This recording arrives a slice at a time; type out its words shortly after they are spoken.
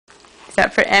Is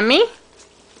that for Emmy?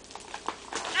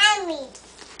 Emmy.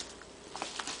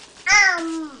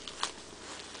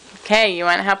 Okay, you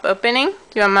want help opening? Do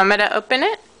you want Mama to open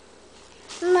it?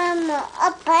 Mama,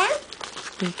 open.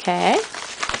 Okay.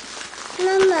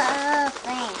 Mama,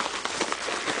 open.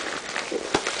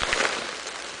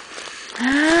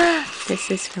 This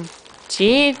is from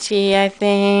GeeGee, I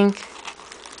think.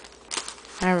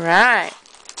 All right.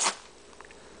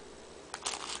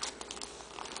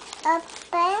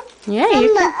 Open. Yeah,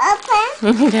 you Mama, can. open.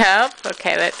 You need help?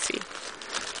 Okay, let's see.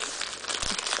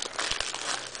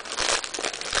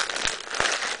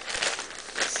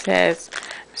 It says,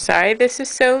 "I'm sorry this is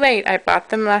so late. I bought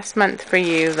them last month for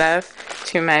you, love.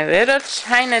 To my little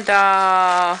China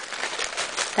doll."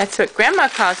 That's what Grandma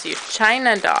calls you,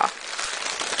 China doll.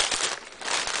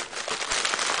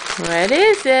 What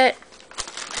is it?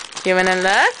 Do you want to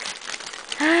look?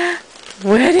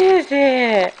 What is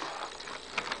it?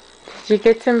 Did you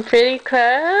get some pretty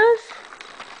clothes?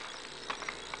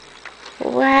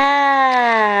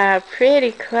 Wow,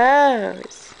 pretty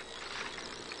clothes.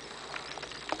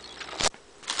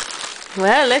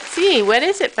 Well, let's see. What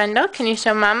is it, Bundle? Can you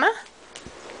show Mama?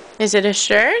 Is it a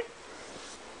shirt?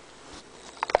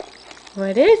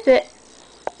 What is it?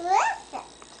 What's it?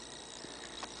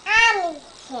 Emmy's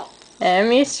shirt.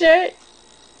 Emmy's shirt?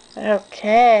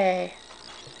 Okay.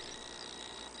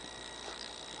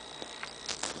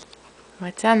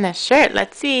 What's on the shirt?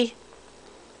 Let's see.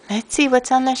 Let's see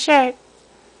what's on the shirt.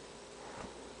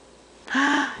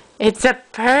 It's a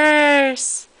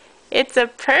purse. It's a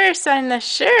purse on the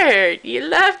shirt. You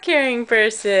love carrying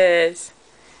purses.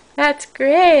 That's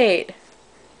great.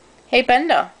 Hey,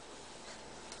 Bundle.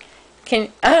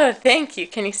 Oh, thank you.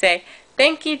 Can you say,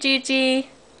 "Thank you, GeeGee"?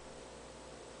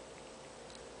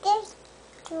 This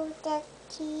to the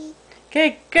key.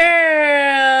 Good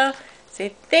girl.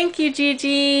 Say, "Thank you,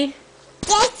 GeeGee."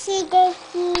 This to the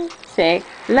key. Say,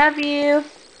 "Love you."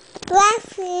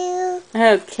 Love you.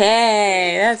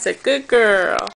 Okay, that's a good girl.